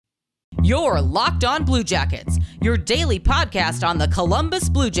You're Locked On Blue Jackets, your daily podcast on the Columbus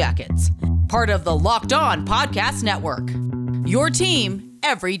Blue Jackets, part of the Locked On Podcast Network. Your team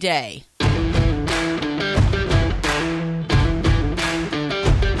every day. Hey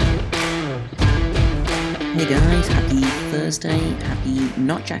guys, happy Thursday, happy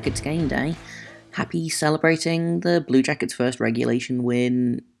Not Jackets game day, happy celebrating the Blue Jackets' first regulation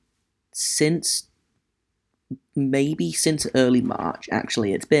win since early March.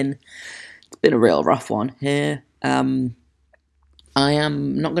 Actually, it's been a real rough one here. I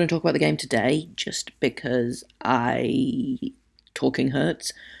am not going to talk about the game today just because talking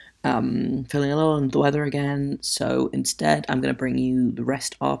hurts. Feeling a little under the weather again, so instead I'm going to bring you the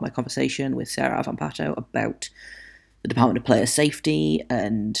rest of my conversation with Sarah Avampato about the Department of Player Safety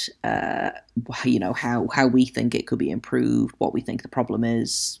and how we think it could be improved, what we think the problem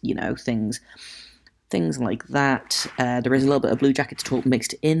is, things like that. There is a little bit of Blue Jackets talk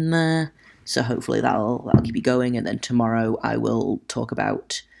mixed in there, so hopefully that'll keep you going. And then tomorrow I will talk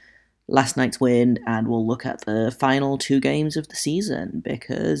about last night's win, and we'll look at the final two games of the season,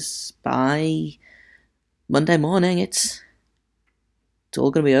 because by Monday morning it's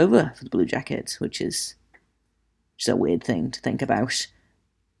all going to be over for the Blue Jackets, which is just a weird thing to think about.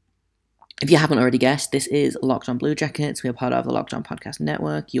 If you haven't already guessed, this is Locked On Blue Jackets. We are part of the Locked On Podcast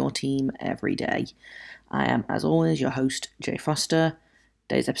Network, your team every day. I am, as always, your host, Jay Foster.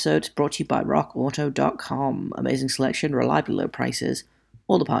 Today's episode is brought to you by RockAuto.com. Amazing selection, reliably low prices,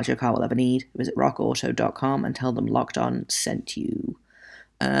 all the parts your car will ever need. Visit rockauto.com and tell them Locked On sent you.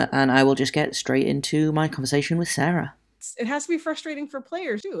 And I will just get straight into my conversation with Sarah. It has to be frustrating for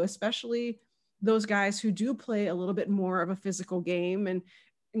players too, especially those guys who do play a little bit more of a physical game and,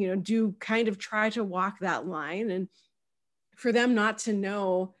 do kind of try to walk that line. And for them not to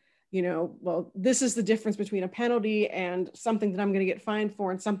know, well, this is the difference between a penalty and something that I'm going to get fined for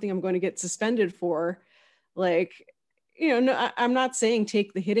and something I'm going to get suspended for. No, I'm not saying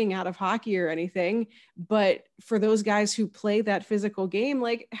take the hitting out of hockey or anything, but for those guys who play that physical game,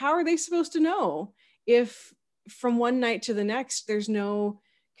 how are they supposed to know if from one night to the next, there's no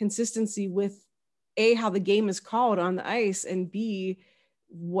consistency with A, how the game is called on the ice, and B,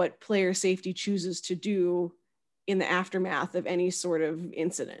 what player safety chooses to do in the aftermath of any sort of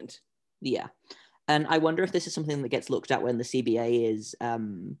incident. Yeah. And I wonder if this is something that gets looked at when the CBA is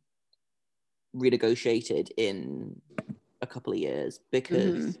renegotiated in a couple of years,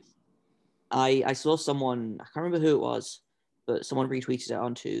 because I saw someone, I can't remember who it was, but someone retweeted it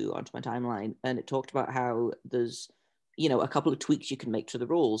onto my timeline, and it talked about how there's a couple of tweaks you can make to the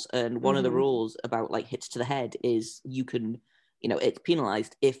rules, and one of the rules about hits to the head is you can it's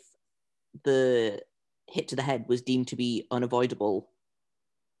penalized if the hit to the head was deemed to be unavoidable.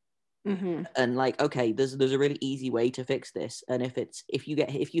 And okay, there's a really easy way to fix this, and if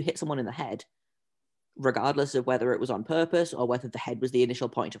you hit someone in the head, regardless of whether it was on purpose or whether the head was the initial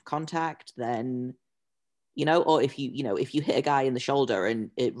point of contact, then or if you hit a guy in the shoulder and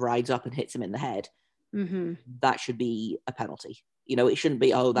it rides up and hits him in the head, that should be a penalty. It shouldn't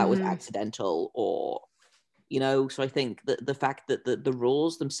be, that was accidental, or so I think that the fact that the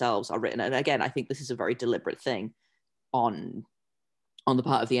rules themselves are written, and again I think this is a very deliberate thing on the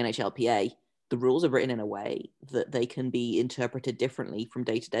part of the NHLPA. The rules are written in a way that they can be interpreted differently from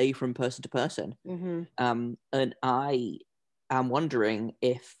day to day, from person to person. And I am wondering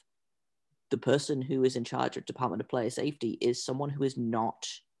if the person who is in charge of Department of Player Safety is someone who is not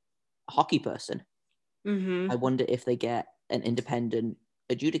a hockey person. I wonder if they get an independent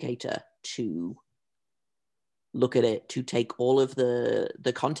adjudicator to look at it, to take all of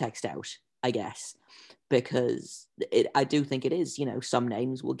the context out, I guess, because I do think it is, some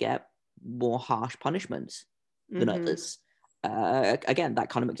names will get more harsh punishments than others. Again, that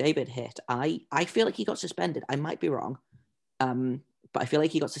Connor McDavid hit, I feel like he got suspended. I might be wrong, but I feel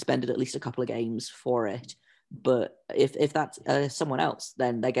like he got suspended at least a couple of games for it. But if that's someone else,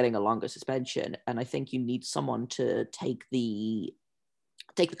 then they're getting a longer suspension. And I think you need someone to take the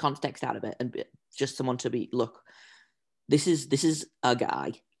context out of it, and just someone to be, look, this is a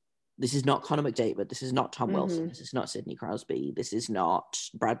guy. This is not Connor McDavid. This is not Tom Wilson. This is not Sidney Crosby. This is not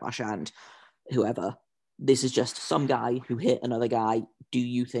Brad Marchand, whoever. This is just some guy who hit another guy. Do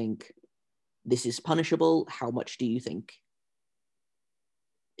you think this is punishable? How much do you think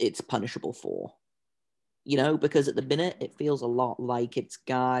it's punishable for? Because at the minute it feels a lot like it's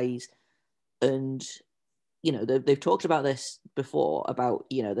guys, and they've talked about this before, about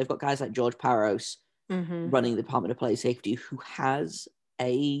they've got guys like George Paros running the Department of Player Safety, who has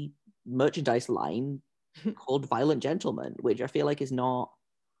a merchandise line called Violent Gentleman, which I feel like is not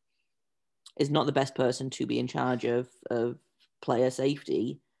the best person to be in charge of player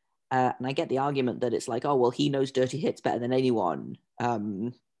safety. And I get the argument that it's like, oh, well, he knows dirty hits better than anyone.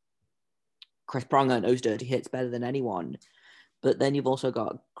 Chris Pronger knows dirty hits better than anyone. But then you've also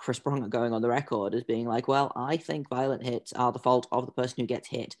got Chris Pronger going on the record as being like, well, I think violent hits are the fault of the person who gets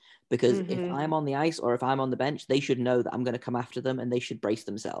hit. Because if I'm on the ice or if I'm on the bench, they should know that I'm going to come after them and they should brace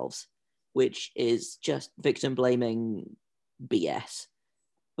themselves, which is just victim blaming BS.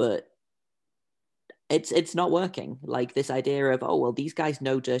 But it's not working. Like this idea of, oh, well, these guys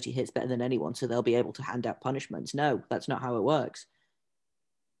know dirty hits better than anyone, so they'll be able to hand out punishments. No, that's not how it works.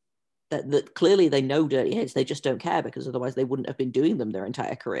 That clearly they know dirty hits, they just don't care, because otherwise they wouldn't have been doing them their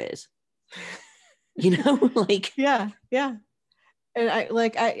entire careers. Like yeah.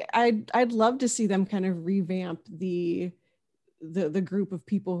 And I'd love to see them kind of revamp the group of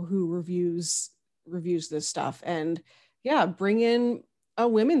people who reviews this stuff, and bring in a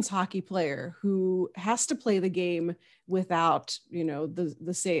women's hockey player who has to play the game without,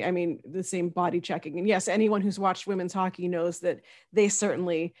 the same body checking. And yes, anyone who's watched women's hockey knows that they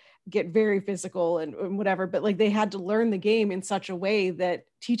certainly get very physical and whatever, but like they had to learn the game in such a way that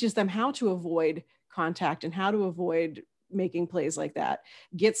teaches them how to avoid contact and how to avoid making plays like that.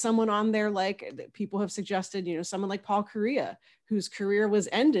 Get someone on there, like people have suggested, someone like Paul Kariya, whose career was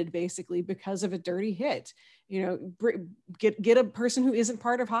ended basically because of a dirty hit. Get a person who isn't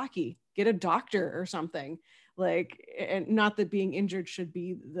part of hockey, get a doctor or something, like, and not that being injured should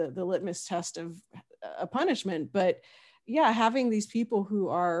be the litmus test of a punishment, but having these people who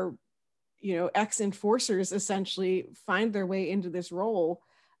are, ex-enforcers essentially find their way into this role.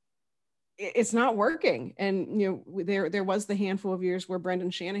 It's not working. And, there was the handful of years where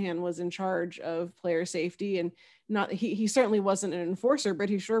Brendan Shanahan was in charge of player safety, and he certainly wasn't an enforcer, but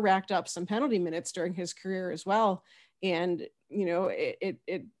he sure racked up some penalty minutes during his career as well. And,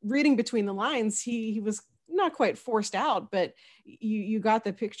 reading between the lines, he was not quite forced out, but you got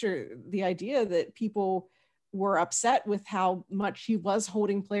the picture, the idea that people were upset with how much he was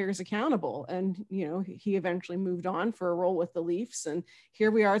holding players accountable. And, he eventually moved on for a role with the Leafs. And here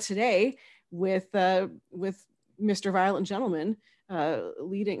we are today with Mr. Violent Gentleman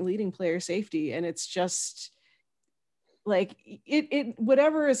leading player safety. And it's just like it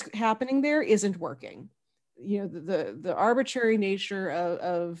whatever is happening there isn't working. The arbitrary nature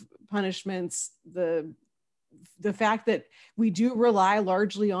of punishments, the fact that we do rely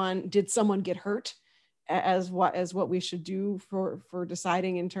largely on, did someone get hurt, as what we should do for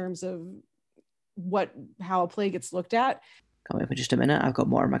deciding in terms of how a play gets looked at. Come in for just a minute. I've got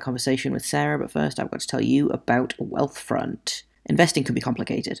more of my conversation with Sarah, but first I've got to tell you about Wealthfront. Investing can be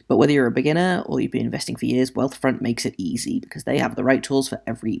complicated, but whether you're a beginner or you've been investing for years, Wealthfront makes it easy because they have the right tools for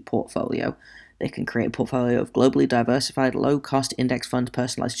every portfolio. They can create a portfolio of globally diversified, low-cost index funds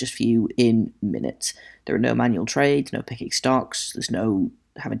personalized just for you in minutes. There are no manual trades, no picking stocks, there's no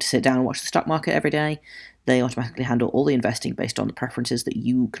having to sit down and watch the stock market every day. They automatically handle all the investing based on the preferences that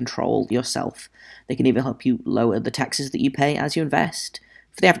you control yourself. They can even help you lower the taxes that you pay as you invest.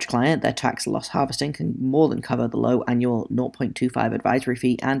 For the average client, their tax loss harvesting can more than cover the low annual 0.25 advisory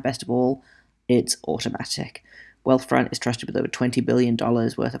fee, and best of all, it's automatic. Wealthfront is trusted with over $20 billion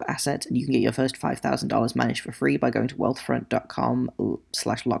worth of assets, and you can get your first $5,000 managed for free by going to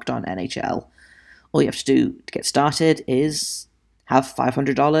wealthfront.com/lockedonnhl. All you have to do to get started is have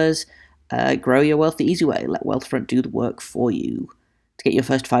 $500, grow your wealth the easy way. Let Wealthfront do the work for you. To get your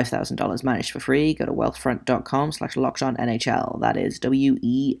first $5,000 managed for free, go to wealthfront.com/lockedonnhl. That is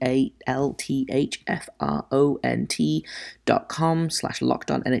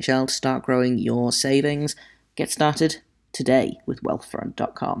wealthfront.com/lockedonnhl to start growing your savings. Get started today with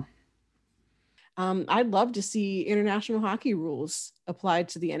wealthfront.com. I'd love to see international hockey rules applied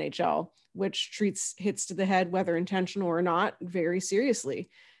to the NHL, which treats hits to the head, whether intentional or not, very seriously.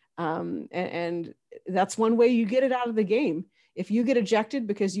 And that's one way you get it out of the game. If you get ejected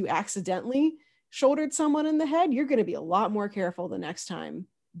because you accidentally shouldered someone in the head, you're going to be a lot more careful the next time,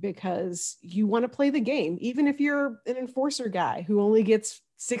 because you want to play the game. Even if you're an enforcer guy who only gets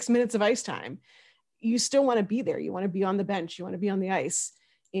 6 minutes of ice time, you still want to be there. You want to be on the bench. You want to be on the ice.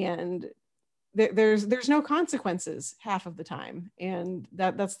 And there's no consequences half of the time. And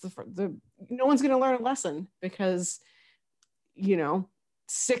that's the no one's going to learn a lesson, because,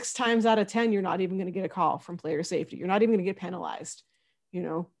 6 times out of 10, you're not even going to get a call from player safety. You're not even going to get penalized.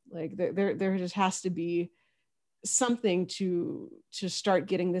 Like there just has to be something to start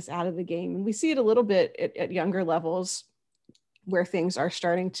getting this out of the game. And we see it a little bit at younger levels, where things are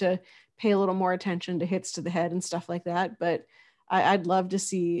starting to pay a little more attention to hits to the head and stuff like that. But I'd love to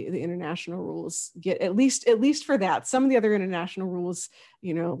see the international rules get at least for that. Some of the other international rules,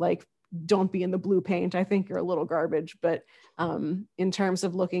 like don't be in the blue paint, I think you're a little garbage. But in terms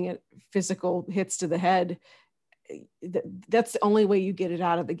of looking at physical hits to the head, that's the only way you get it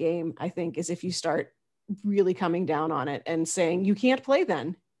out of the game, I think, is if you start really coming down on it and saying, you can't play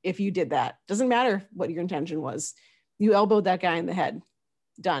then if you did that. Doesn't matter what your intention was. You elbowed that guy in the head.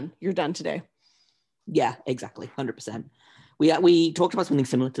 Done. You're done today. Yeah, exactly. 100%. We talked about something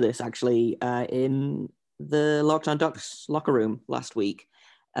similar to this, actually, in the Locked On Ducks locker room last week.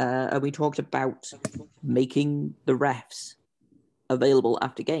 And we talked about making the refs available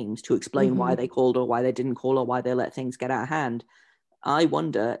after games to explain why they called or why they didn't call or why they let things get out of hand. I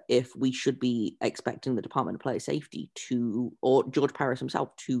wonder if we should be expecting the Department of Player Safety or George Parris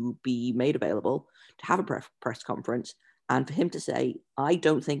himself to be made available to have a press conference and for him to say, I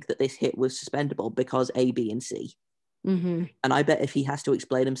don't think that this hit was suspendable because A, B, and C. And I bet if he has to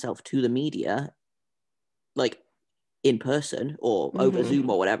explain himself to the media, like in person or over Zoom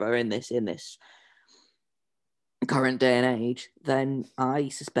or whatever in this current day and age, then I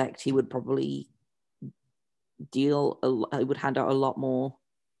suspect he would probably would hand out a lot more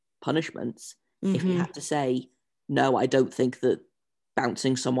punishments if he had to say, no, I don't think that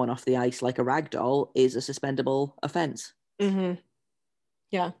bouncing someone off the ice like a rag doll is a suspendable offense.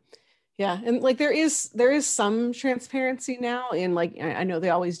 Yeah. And like there is some transparency now in, like, I know they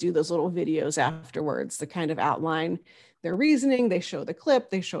always do those little videos afterwards to kind of outline their reasoning. They show the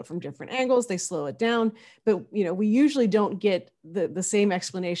clip, they show it from different angles, they slow it down, but we usually don't get the same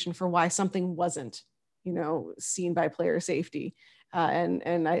explanation for why something wasn't seen by player safety.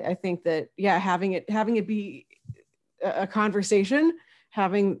 And I think that, having it be a conversation,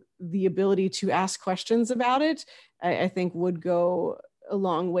 having the ability to ask questions about it, I think would go a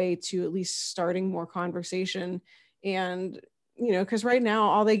long way to at least starting more conversation. And, because right now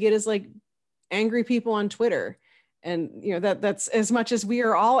all they get is like angry people on Twitter. And, that's as much as we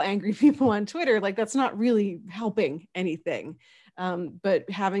are all angry people on Twitter, like that's not really helping anything. But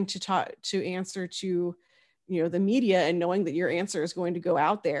having to answer to, the media and knowing that your answer is going to go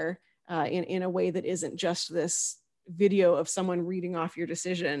out there in a way that isn't just this video of someone reading off your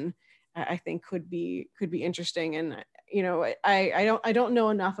decision, I think could be interesting. And, I don't know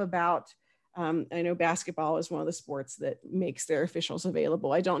enough about, I know basketball is one of the sports that makes their officials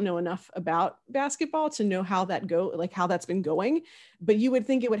available. I don't know enough about basketball to know how that's been going, but you would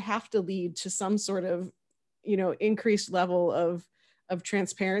think it would have to lead to some sort of, increased level of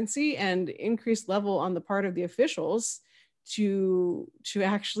transparency and increased level on the part of the officials to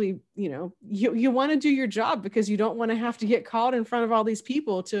actually, you want to do your job because you don't want to have to get called in front of all these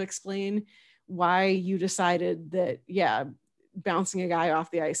people to explain why you decided that, bouncing a guy off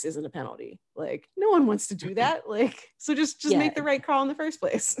the ice isn't a penalty. Like, no one wants to do that. Like, so just make the right call in the first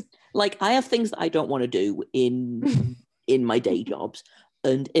place. Like, I have things that I don't want to do in my day jobs.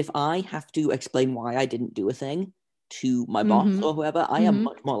 And if I have to explain why I didn't do a thing to my boss or whoever, I am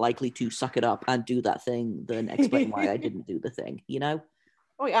much more likely to suck it up and do that thing than explain why I didn't do the thing,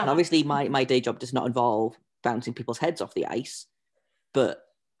 Oh yeah. And obviously my day job does not involve bouncing people's heads off the ice, but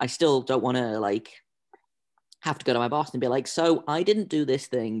I still don't want to have to go to my boss and be like, so I didn't do this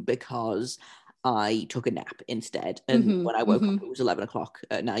thing because I took a nap instead. And when I woke up, it was 11 o'clock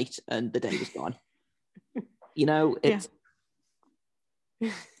at night and the day was gone.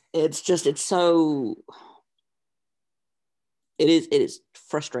 It is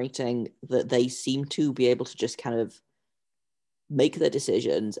frustrating that they seem to be able to just kind of make their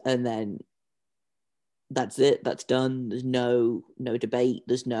decisions and then that's it. That's done. There's no debate.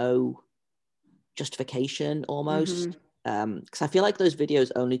 There's no justification almost. Because I feel like those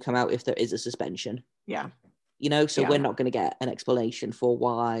videos only come out if there is a suspension. Yeah. So we're not going to get an explanation for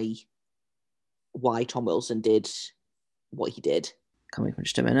why Tom Wilson did what he did. Coming in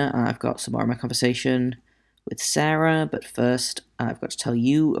just a minute. I've got some more of my conversation with Sarah, but first I've got to tell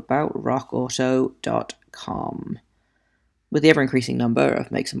you about rockauto.com. With the ever-increasing number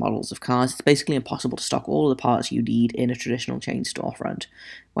of makes and models of cars, it's basically impossible to stock all of the parts you need in a traditional chain storefront.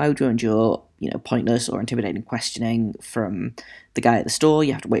 Why would you endure, pointless or intimidating questioning from the guy at the store?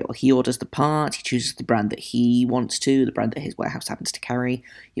 You have to wait while he orders the part, he chooses the brand that he wants to, the brand that his warehouse happens to carry.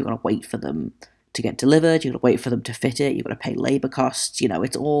 You've got to wait for them to get delivered, you've got to wait for them to fit it, you've got to pay labor costs,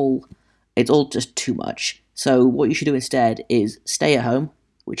 it's all just too much. So what you should do instead is stay at home,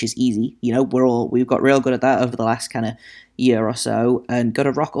 which is easy. We've got real good at that over the last kind of year or so, and go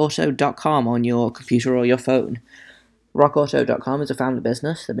to rockauto.com on your computer or your phone. Rockauto.com is a family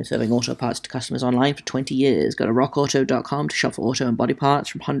business. They've been serving auto parts to customers online for 20 years. Go to rockauto.com to shop for auto and body parts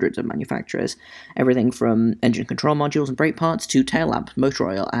from hundreds of manufacturers. Everything from engine control modules and brake parts to tail lamps, motor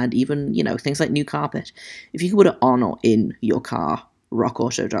oil, and even, things like new carpet. If you can put it on or in your car,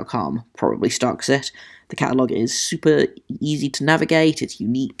 rockauto.com probably stocks it. The catalog is super easy to navigate, it's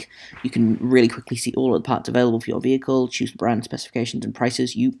unique. You can really quickly see all of the parts available for your vehicle, choose the brand, specifications, and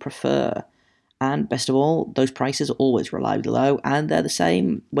prices you prefer. And best of all, those prices are always reliably low, and they're the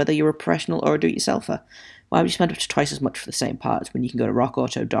same whether you're a professional or a do-it-yourselfer. Why would you spend up to twice as much for the same parts when you can go to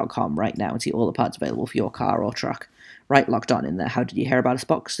rockauto.com right now and see all the parts available for your car or truck? Right, Locked On in there. How did you hear about us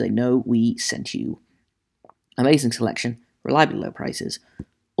box? They know we sent you. Amazing selection, reliably low prices,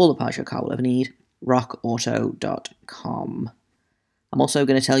 all the parts your car will ever need. rockauto.com. I'm also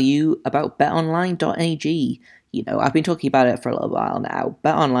going to tell you about betonline.ag. You know, I've been talking about it for a little while now.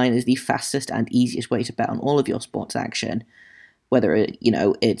 BetOnline is the fastest and easiest way to bet on all of your sports action. Whether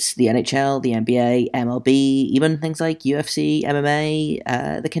it's the NHL, the NBA, MLB, even things like UFC,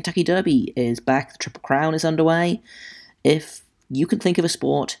 MMA, the Kentucky Derby is back, the Triple Crown is underway. If you can think of a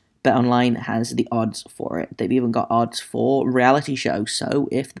sport, BetOnline has the odds for it. They've even got odds for reality shows. So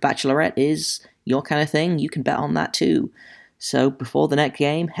if The Bachelorette is your kind of thing, you can bet on that too. So before the next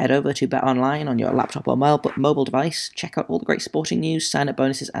game, head over to BetOnline on your laptop or mobile device. Check out all the great sporting news, sign-up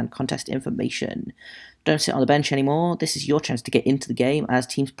bonuses, and contest information. Don't sit on the bench anymore. This is your chance to get into the game as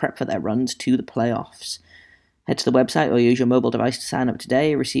teams prep for their runs to the playoffs. Head to the website or use your mobile device to sign up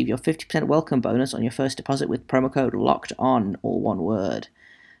today. Receive your 50% welcome bonus on your first deposit with promo code LOCKEDON, all one word.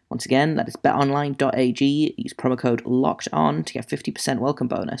 Once again, that is betonline.ag. Use promo code LOCKEDON to get 50% welcome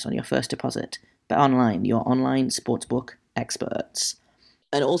bonus on your first deposit. BetOnline, your online sportsbook experts.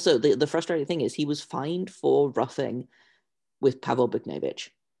 And also, the frustrating thing is he was fined for roughing with Pavel Buchnevich.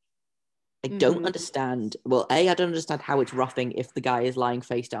 I don't understand. Well, I don't understand how it's roughing if the guy is lying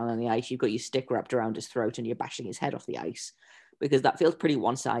face down on the ice. You've got your stick wrapped around his throat and you're bashing his head off the ice, because that feels pretty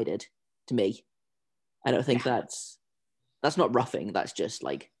one-sided to me. I don't think that's not roughing. That's just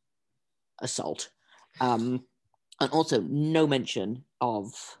like assault. And also no mention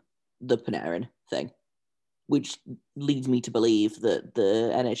of the Panarin thing, which leads me to believe that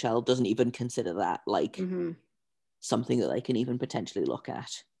the NHL doesn't even consider that like something that they can even potentially look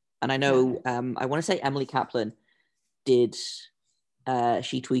at. And I know, I want to say Emily Kaplan did,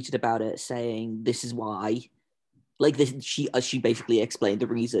 she tweeted about it saying this is why, like this, she basically explained the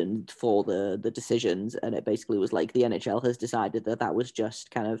reason for the decisions. And it basically was like the NHL has decided that was just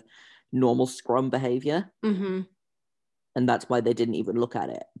kind of normal scrum behavior. And that's why they didn't even look at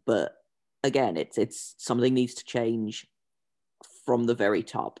it. But again, it's something needs to change from the very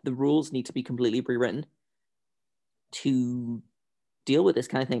top. The rules need to be completely rewritten to deal with this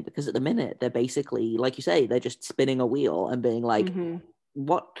kind of thing, because at the minute they're basically, like you say, they're just spinning a wheel and being like,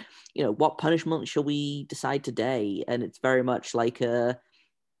 what punishment shall we decide today? And it's very much like it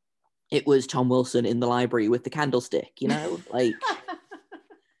was Tom Wilson in the library with the candlestick, like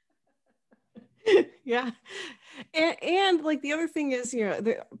yeah. And like the other thing is,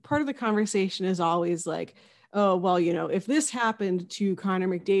 part of the conversation is always like, oh, well, if this happened to Connor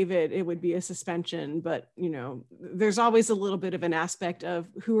McDavid, it would be a suspension. But, there's always a little bit of an aspect of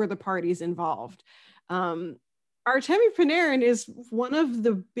who are the parties involved. Artemi Panarin is one of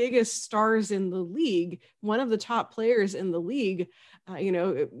the biggest stars in the league, one of the top players in the league.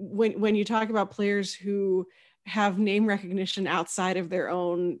 When you talk about players who have name recognition outside of their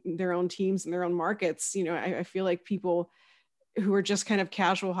own teams and their own markets, I feel like people who are just kind of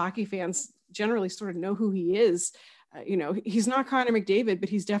casual hockey fans generally sort of know who he is. He's not Connor McDavid, but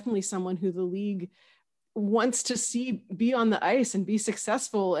he's definitely someone who the league wants to see be on the ice and be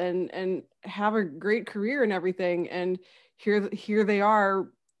successful and have a great career and everything. And here they are,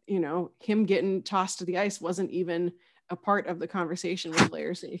 him getting tossed to the ice wasn't even a part of the conversation with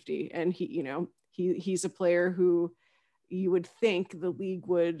player safety. And he's a player who you would think the league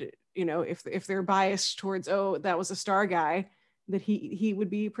would, if they're biased towards, oh, that was a star guy, that he would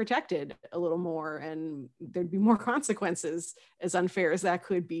be protected a little more and there'd be more consequences, as unfair as that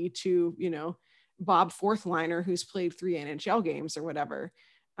could be to, Bob Fourthliner, who's played 3 NHL games or whatever.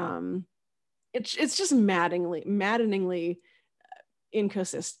 It's just maddeningly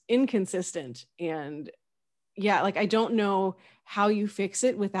inconsistent. And yeah, like, I don't know how you fix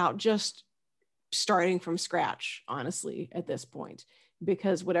it without just starting from scratch, honestly, at this point,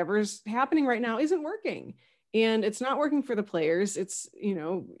 because whatever's happening right now isn't working. And it's not working for the players. It's,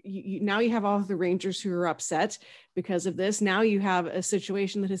 now you have all of the Rangers who are upset because of this. Now you have a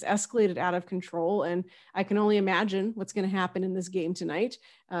situation that has escalated out of control. And I can only imagine what's going to happen in this game tonight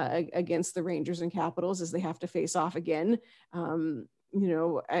against the Rangers and Capitals as they have to face off again.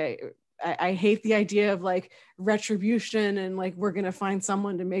 I hate the idea of like retribution and like, we're going to find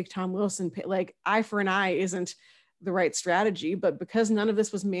someone to make Tom Wilson pay. Like, eye for an eye isn't the right strategy, but because none of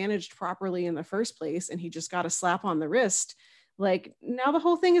this was managed properly in the first place and he just got a slap on the wrist, Like now the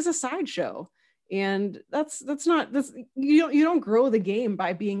whole thing is a sideshow. And that's you don't grow the game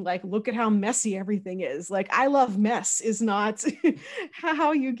by being like, look at how messy everything is. Like, I love mess is not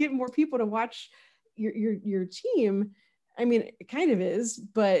how you get more people to watch your team. I mean, it kind of is,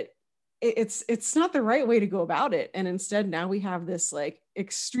 but it's not the right way to go about it. And instead now we have this like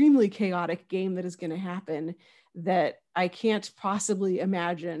extremely chaotic game that is going to happen that I can't possibly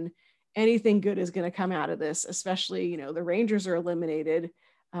imagine anything good is going to come out of this, especially, you know, the Rangers are eliminated.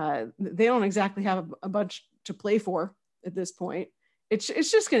 They don't exactly have a bunch to play for at this point. It's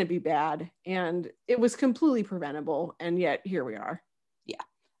just going to be bad. And it was completely preventable. And yet here we are. Yeah.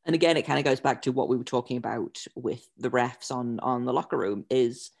 And again, it kind of goes back to what we were talking about with the refs on the locker room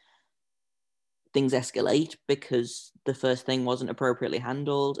is things escalate because the first thing wasn't appropriately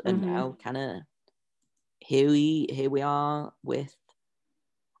handled. And now kind of here we are with,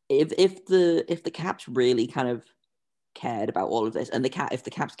 if the Caps really kind of cared about all of this, and if the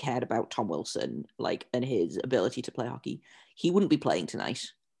Caps cared about Tom Wilson, like, and his ability to play hockey, he wouldn't be playing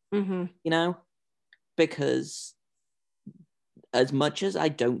tonight. You know, because as much as I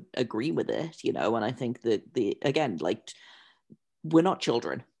don't agree with it, you know, and I think that again, like, we're not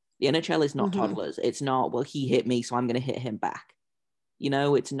children. The NHL is not toddlers. It's not, well, he hit me, so I'm going to hit him back. You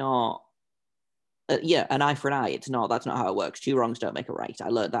know, it's not. An eye for an eye. It's not. That's not how it works. Two wrongs don't make a right. I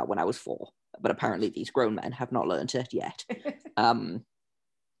learned that when I was 4. But apparently these grown men have not learned it yet.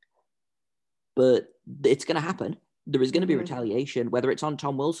 But it's going to happen. There is going to be retaliation, whether it's on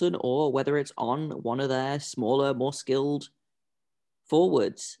Tom Wilson or whether it's on one of their smaller, more skilled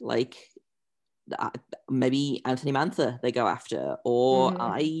forwards, like maybe Anthony Mantha they go after, or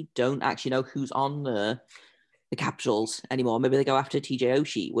I don't actually know who's on the Capitals anymore. Maybe they go after TJ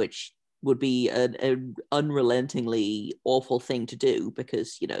Oshie, which would be an unrelentingly awful thing to do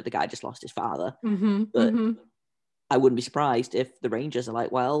because, you know, the guy just lost his father. But I wouldn't be surprised if the Rangers are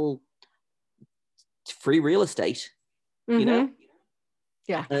like, well, it's free real estate, you know?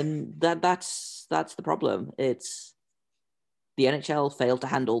 Yeah. And that's the problem. It's the NHL failed to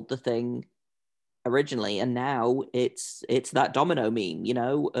handle the thing originally, and now it's that domino meme, you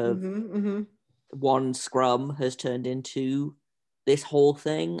know, of one scrum has turned into this whole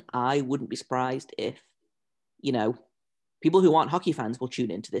thing. I wouldn't be surprised if, you know, people who aren't hockey fans will tune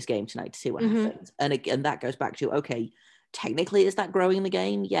into this game tonight to see what happens. And again, that goes back to, okay, technically, is that growing the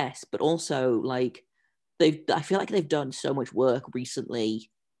game? Yes, but also, like, I feel like they've done so much work recently,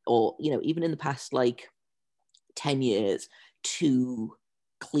 or, you know, even in the past, like, 10 years to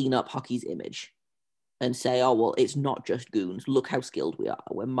clean up hockey's image and say, oh, well, it's not just goons. Look how skilled we are.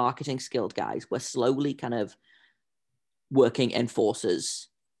 We're marketing skilled guys. We're slowly kind of working enforcers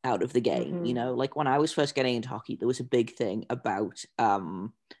out of the game. You know, like when I was first getting into hockey, there was a big thing about the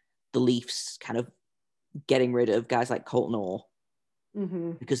Leafs kind of getting rid of guys like Colton Orr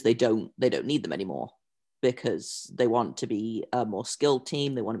because they don't need them anymore, because they want to be a more skilled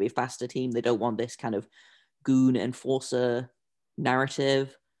team. They want to be a faster team. They don't want this kind of goon enforcer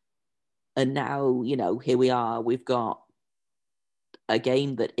narrative. And now, you know, here we are. We've got a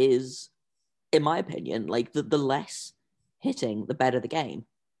game that is, in my opinion, like the less hitting, the better the game.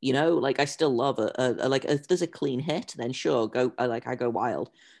 You know, like I still love like if there's a clean hit, then sure, go. I go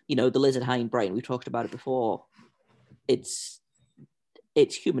wild. You know, the lizard hindbrain. We talked about it before. It's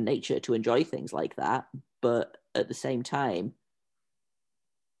human nature to enjoy things like that, but at the same time,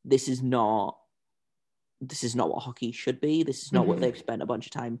 this is not what hockey should be. This is not what they've spent a bunch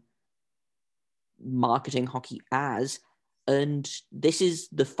of time marketing hockey as. And this is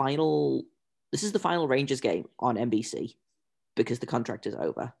the final Rangers game on NBC because the contract is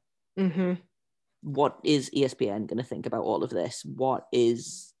over. What is ESPN going to think about all of this?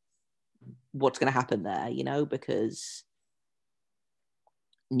 What's going to happen there? You know, because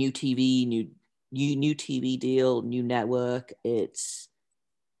new TV, new TV deal, new network. It's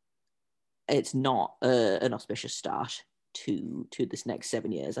not an auspicious start to this next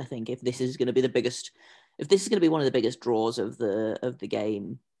 7 years. I think if this is going to be one of the biggest draws of the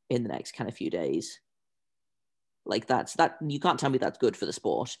game in the next kind of few days, like that you can't tell me that's good for the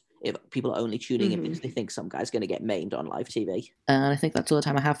sport if people are only tuning in because they think some guy's going to get maimed on live TV. And I think that's all the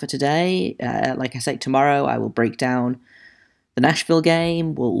time I have for today. Like I say, tomorrow I will break down the Nashville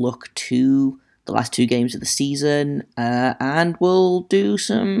game. We'll look to the last 2 games of the season, and we'll do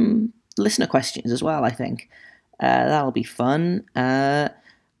some listener questions as well, I think. That'll be fun.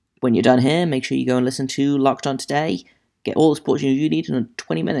 When you're done here, make sure you go and listen to Locked On Today. Get all the sports news you need in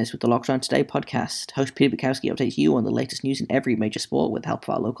 20 minutes with the Locked On Today podcast. Host Peter Bukowski updates you on the latest news in every major sport with the help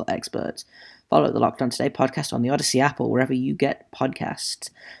of our local experts. Follow the Locked On Today podcast on the Odyssey app or wherever you get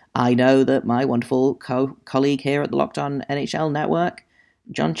podcasts. I know that my wonderful colleague here at the Locked On NHL Network,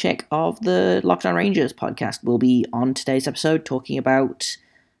 John Chick of the Locked On Rangers podcast, will be on today's episode talking about,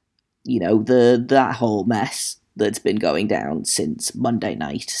 that whole mess that's been going down since Monday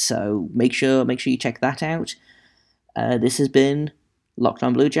night. So make sure you check that out. This has been Locked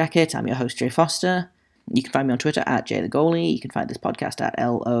On Blue Jacket. I'm your host, Jay Foster. You can find me on Twitter at JayTheGoalie. You can find this podcast at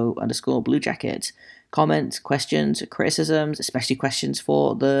LO_Blue Jacket. Comments, questions, criticisms, especially questions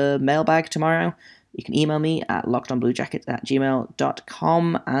for the mailbag tomorrow. You can email me at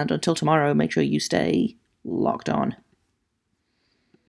lockedonbluejacket@gmail.com. And until tomorrow, make sure you stay locked on.